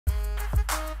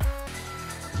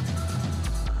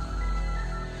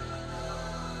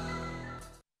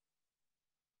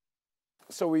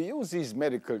So we use these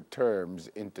medical terms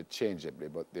interchangeably,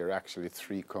 but they're actually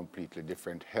three completely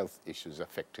different health issues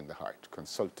affecting the heart.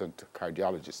 Consultant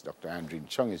cardiologist Dr. Andreen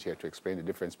Chung is here to explain the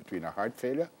difference between a heart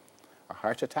failure, a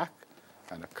heart attack,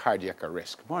 and a cardiac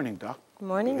arrest. Good morning, Doc. Good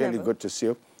morning, Really Neville. good to see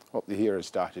you. Hope the year has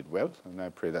started well, and I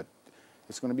pray that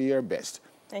it's going to be your best.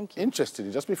 Thank you.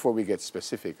 Interestingly, just before we get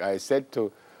specific, I said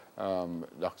to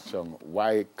Dr. Chung,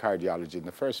 why cardiology in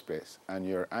the first place? And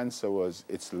your answer was,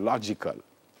 it's logical.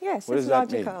 Yes, What it's does that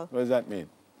logical. mean? What does that mean?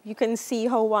 You can see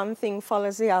how one thing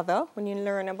follows the other when you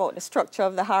learn about the structure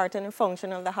of the heart and the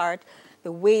function of the heart.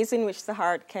 The ways in which the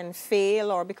heart can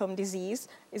fail or become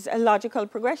diseased is a logical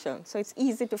progression. So it's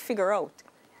easy to figure out.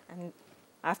 And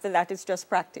after that, it's just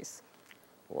practice.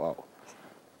 Wow.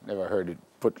 Never heard it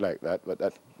put like that, but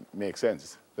that makes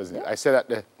sense, doesn't it? Yeah. I said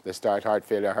at the start, heart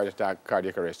failure, heart attack,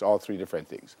 cardiac arrest, all three different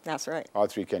things. That's right. All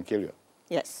three can kill you.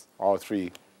 Yes. All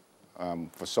three,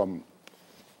 for some,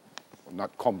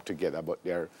 not come together, but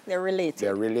they're related.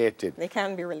 They're related. They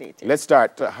can be related. Let's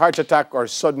start. Heart attack or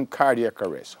sudden cardiac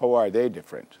arrest. How are they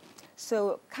different?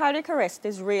 So cardiac arrest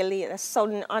is really a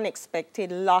sudden,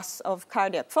 unexpected loss of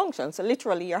cardiac function. So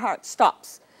literally, your heart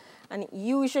stops. And it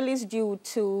usually is due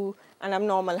to an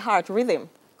abnormal heart rhythm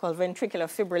called ventricular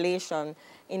fibrillation,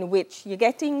 in which you're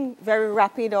getting very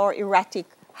rapid or erratic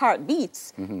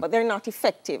heartbeats, but they're not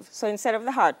effective. So instead of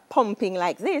the heart pumping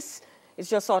like this, it's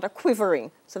just sort of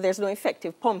quivering. So there's no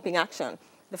effective pumping action.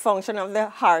 The function of the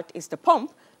heart is to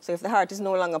pump. So if the heart is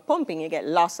no longer pumping, you get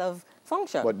loss of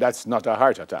function. But that's not a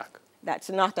heart attack. That's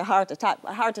not a heart attack.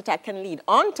 A heart attack can lead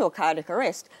on to a cardiac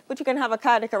arrest, but you can have a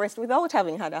cardiac arrest without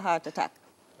having had a heart attack.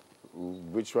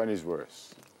 Which one is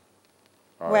worse?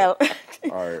 Well,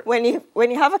 when you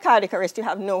have a cardiac arrest, you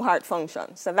have no heart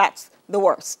function. So that's the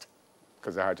worst.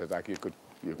 Because a heart attack,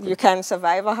 You can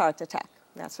survive a heart attack.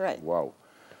 That's right. Wow.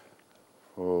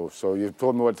 Oh, so you've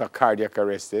told me what a cardiac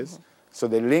arrest is. So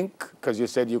the link, because you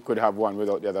said you could have one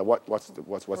without the other. What's the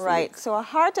link? Right. So a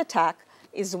heart attack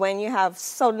is when you have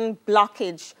sudden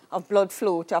blockage of blood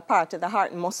flow to a part of the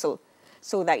heart muscle,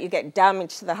 so that you get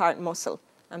damage to the heart muscle.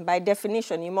 And by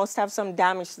definition, you must have some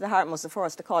damage to the heart muscle for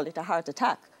us to call it a heart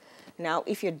attack. Now,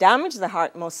 if you damage the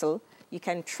heart muscle, you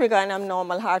can trigger an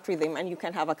abnormal heart rhythm and you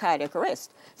can have a cardiac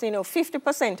arrest. So,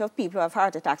 50% of people who have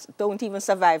heart attacks don't even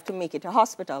survive to make it to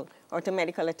hospital or to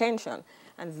medical attention.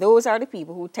 And those are the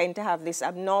people who tend to have this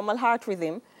abnormal heart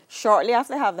rhythm shortly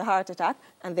after they have the heart attack,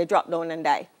 and they drop down and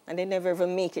die, and they never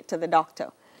even make it to the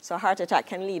doctor. So a heart attack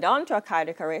can lead on to a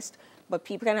cardiac arrest, but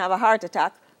people can have a heart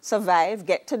attack, survive,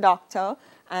 get to doctor,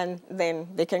 and then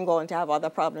they can go on to have other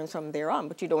problems from there on.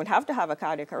 But you don't have to have a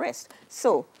cardiac arrest.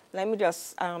 So let me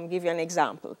just give you an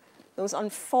example. Those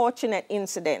unfortunate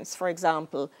incidents, for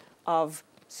example, of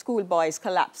schoolboys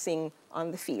collapsing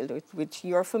on the field, with which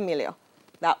you're familiar,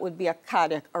 that would be a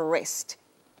cardiac arrest,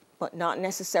 but not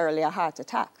necessarily a heart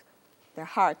attack. Their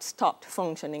heart stopped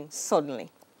functioning suddenly.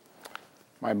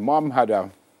 My mom had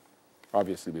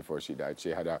obviously before she died,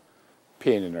 she had a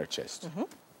pain in her chest.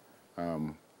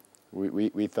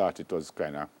 We thought it was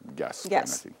kind of gas kind of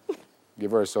thing.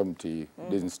 Give her some tea,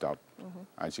 didn't stop.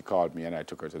 And she called me and I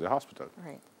took her to the hospital.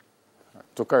 Right. I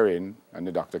took her in and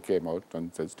the doctor came out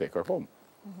and says, take her home.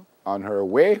 On her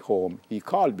way home, he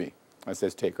called me and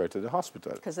says, take her to the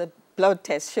hospital. Because a blood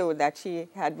test showed that she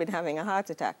had been having a heart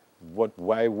attack.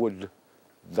 Why would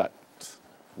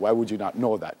you not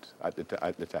know that at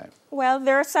the time? Well,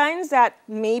 there are signs that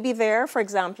may be there, for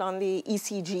example, on the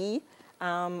ECG,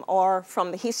 or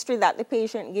from the history that the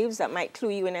patient gives that might clue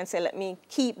you in and say, let me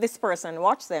keep this person and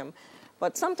watch them.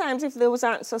 But sometimes if those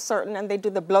aren't so certain and they do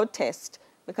the blood test,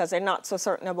 because they're not so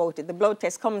certain about it, the blood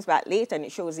test comes back later and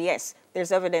it shows, yes,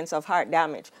 there's evidence of heart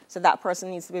damage. So that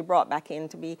person needs to be brought back in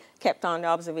to be kept under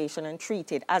observation and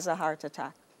treated as a heart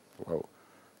attack. Wow.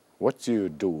 What do you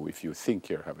do if you think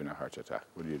you're having a heart attack?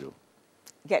 What do you do?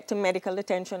 Get to medical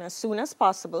attention as soon as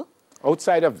possible.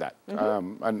 Outside of that,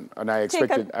 and I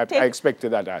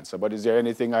expected that answer, but is there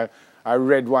anything I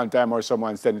read one time or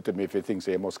someone sent it to me if you think,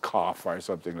 say, you must cough or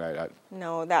something like that?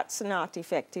 No, that's not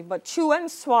effective. But chew and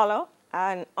swallow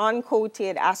an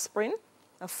uncoated aspirin,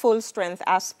 a full-strength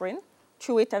aspirin.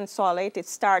 Chew it and swallow it. It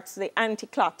starts the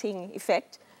anti-clotting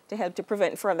effect to help to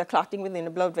prevent further clotting within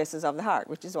the blood vessels of the heart,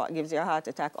 which is what gives you a heart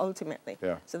attack ultimately.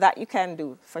 Yeah. So that you can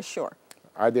do for sure.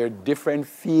 Are there different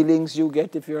feelings you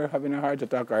get if you're having a heart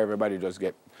attack, or everybody just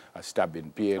get a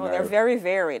stabbing pain? No, they're very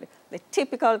varied. The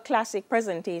typical classic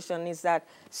presentation is that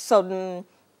sudden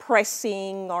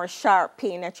pressing or sharp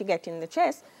pain that you get in the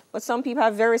chest, but some people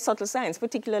have very subtle signs,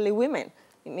 particularly women.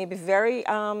 It may be very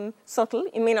subtle.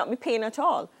 It may not be pain at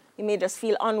all. You may just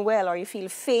feel unwell, or you feel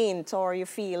faint, or you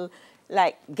feel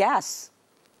like gas,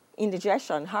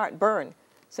 indigestion, heartburn.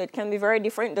 So it can be very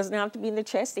different. It doesn't have to be in the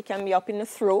chest. It can be up in the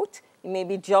throat. It may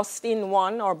be just in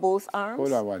one or both arms.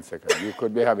 Hold on 1 second. You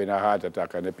could be having a heart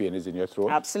attack and the pain is in your throat?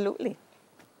 Absolutely.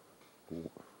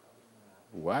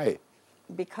 Why?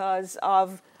 Because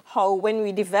of how when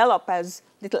we develop as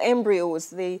little embryos,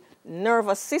 the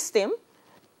nervous system,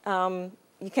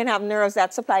 you can have nerves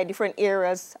that supply different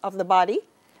areas of the body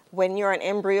when you're an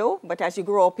embryo, but as you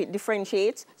grow up, it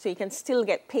differentiates, so you can still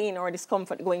get pain or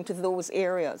discomfort going to those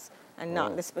areas and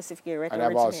not the specific area. And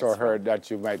I've also heard that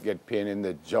you might get pain in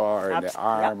the jaw or in the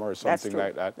arm or something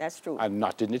like that. That's true. And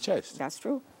not in the chest. That's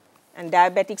true. And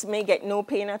diabetics may get no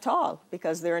pain at all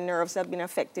because their nerves have been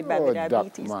affected by the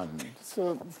diabetes. Man.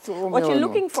 What you're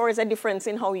looking for is a difference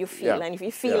in how you feel. Yeah. And if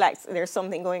you feel like there's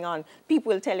something going on,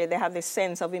 people will tell you they have this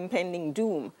sense of impending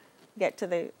doom. Get to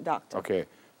the doctor. Okay.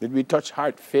 Did we touch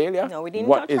heart failure? No, we didn't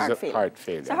touch touch heart failure. Heart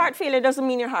failure? So heart failure doesn't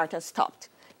mean your heart has stopped.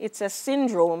 It's a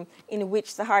syndrome in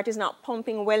which the heart is not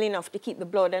pumping well enough to keep the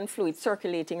blood and fluid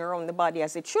circulating around the body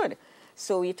as it should.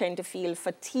 So you tend to feel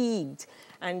fatigued,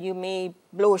 and you may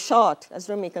blow short, as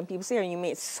Jamaican people say, and you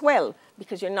may swell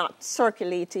because you're not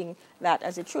circulating that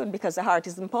as it should because the heart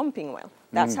isn't pumping well.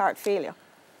 That's heart failure.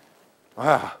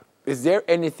 Is there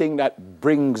anything that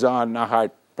brings on a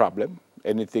heart problem?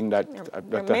 Anything that...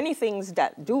 There are many things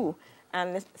that do,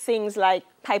 and things like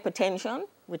hypertension,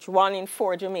 which 1 in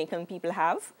 4 Jamaican people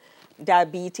have,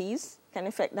 diabetes can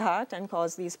affect the heart and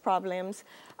cause these problems,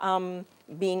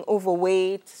 being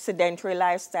overweight, sedentary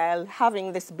lifestyle,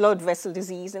 having this blood vessel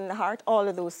disease in the heart, all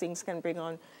of those things can bring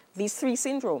on these 3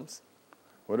 syndromes.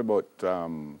 What about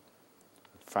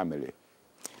family?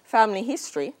 Family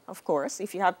history, of course.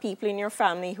 If you have people in your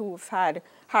family who've had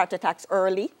heart attacks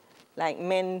early, like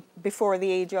men before the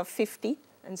age of 50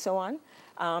 and so on,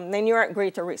 then you're at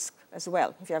greater risk as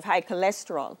well. If you have high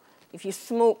cholesterol, if you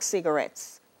smoke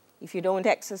cigarettes, if you don't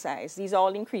exercise, these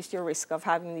all increase your risk of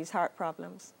having these heart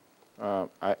problems. I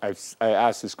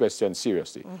asked this question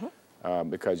seriously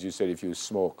because you said if you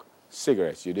smoke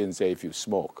cigarettes, you didn't say if you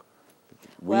smoke.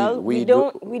 We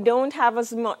don't have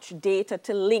as much data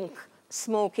to link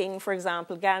smoking, for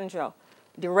example, ganja,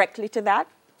 directly to that.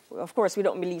 Of course, we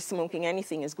don't believe smoking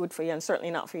anything is good for you and certainly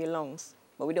not for your lungs.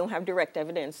 But we don't have direct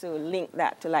evidence to link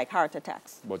that to like heart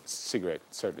attacks. But cigarette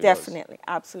certainly Definitely,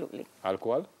 absolutely.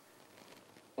 Alcohol?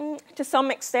 To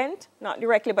some extent, not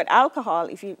directly, but alcohol,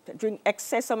 if you drink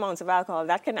excess amounts of alcohol,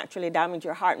 that can actually damage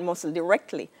your heart muscle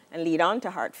directly and lead on to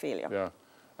heart failure. Yeah.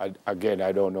 Again,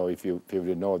 I don't know if you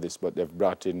know this, but they've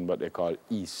brought in what they call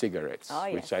e-cigarettes,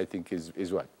 which I think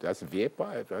is what? That's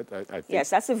vapor, right? I think. Yes,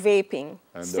 that's a vaping.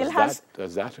 And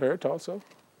does that hurt also?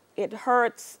 It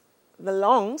hurts the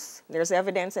lungs. There's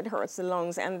evidence it hurts the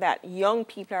lungs, and that young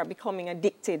people are becoming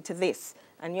addicted to this,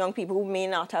 and young people who may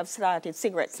not have started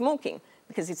cigarette smoking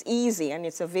because it's easy and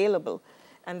it's available.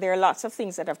 And there are lots of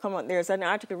things that have come out. There's an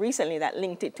article recently that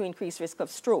linked it to increased risk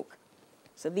of stroke.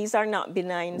 So these are not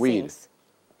benign things.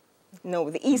 No,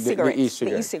 the e-cigarettes.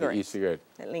 The e-cigarette.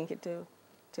 That link it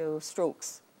to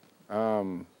strokes.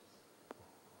 How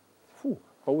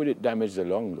would it damage the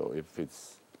lung, though, if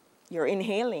it's... You're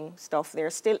inhaling stuff.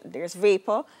 There's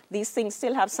vapor. These things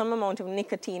still have some amount of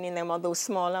nicotine in them, although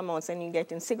small amounts than you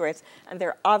get in cigarettes. And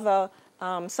there are other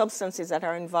substances that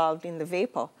are involved in the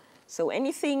vapor. So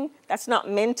anything that's not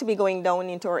meant to be going down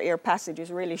into our air passages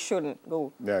really shouldn't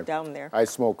go down there. I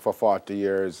smoked for 40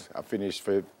 years. I finished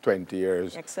for 20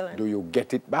 years. Excellent. Do you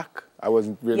get it back? I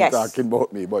wasn't really talking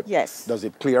about me, but does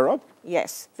it clear up?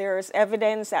 Yes. There's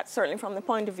evidence that certainly from the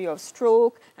point of view of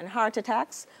stroke and heart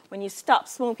attacks, when you stop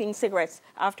smoking cigarettes,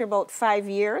 after about 5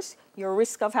 years, your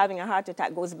risk of having a heart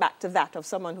attack goes back to that of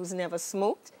someone who's never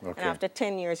smoked. Okay. And after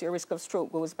 10 years, your risk of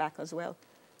stroke goes back as well.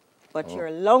 But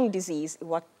your lung disease,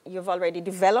 what you've already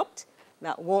developed,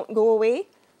 that won't go away,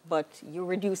 but you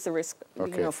reduce the risk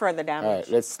of further damage. All right,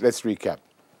 let's recap.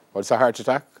 What's a heart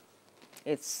attack?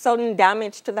 It's sudden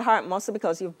damage to the heart muscle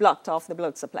because you've blocked off the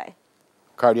blood supply.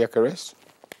 Cardiac arrest?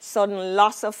 Sudden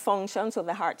loss of function, so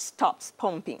the heart stops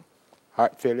pumping.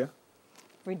 Heart failure?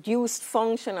 Reduced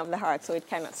function of the heart, so it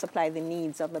cannot supply the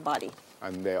needs of the body.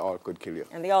 And they all could kill you.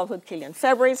 And they all could kill you. And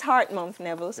February is Heart Month,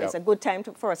 Neville, so it's a good time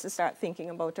for us to start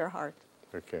thinking about our heart.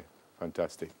 Okay,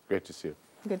 fantastic. Great to see you.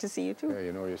 Good to see you too. Yeah,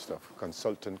 you know your stuff.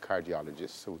 Consultant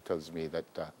cardiologist who tells me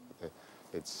that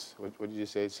it's, what did you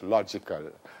say? It's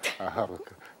logical.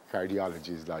 Cardiology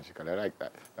is logical. I like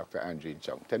that. Dr. Andrew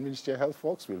Chung. 10 minutes to your health,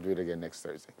 folks. We'll do it again next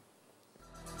Thursday.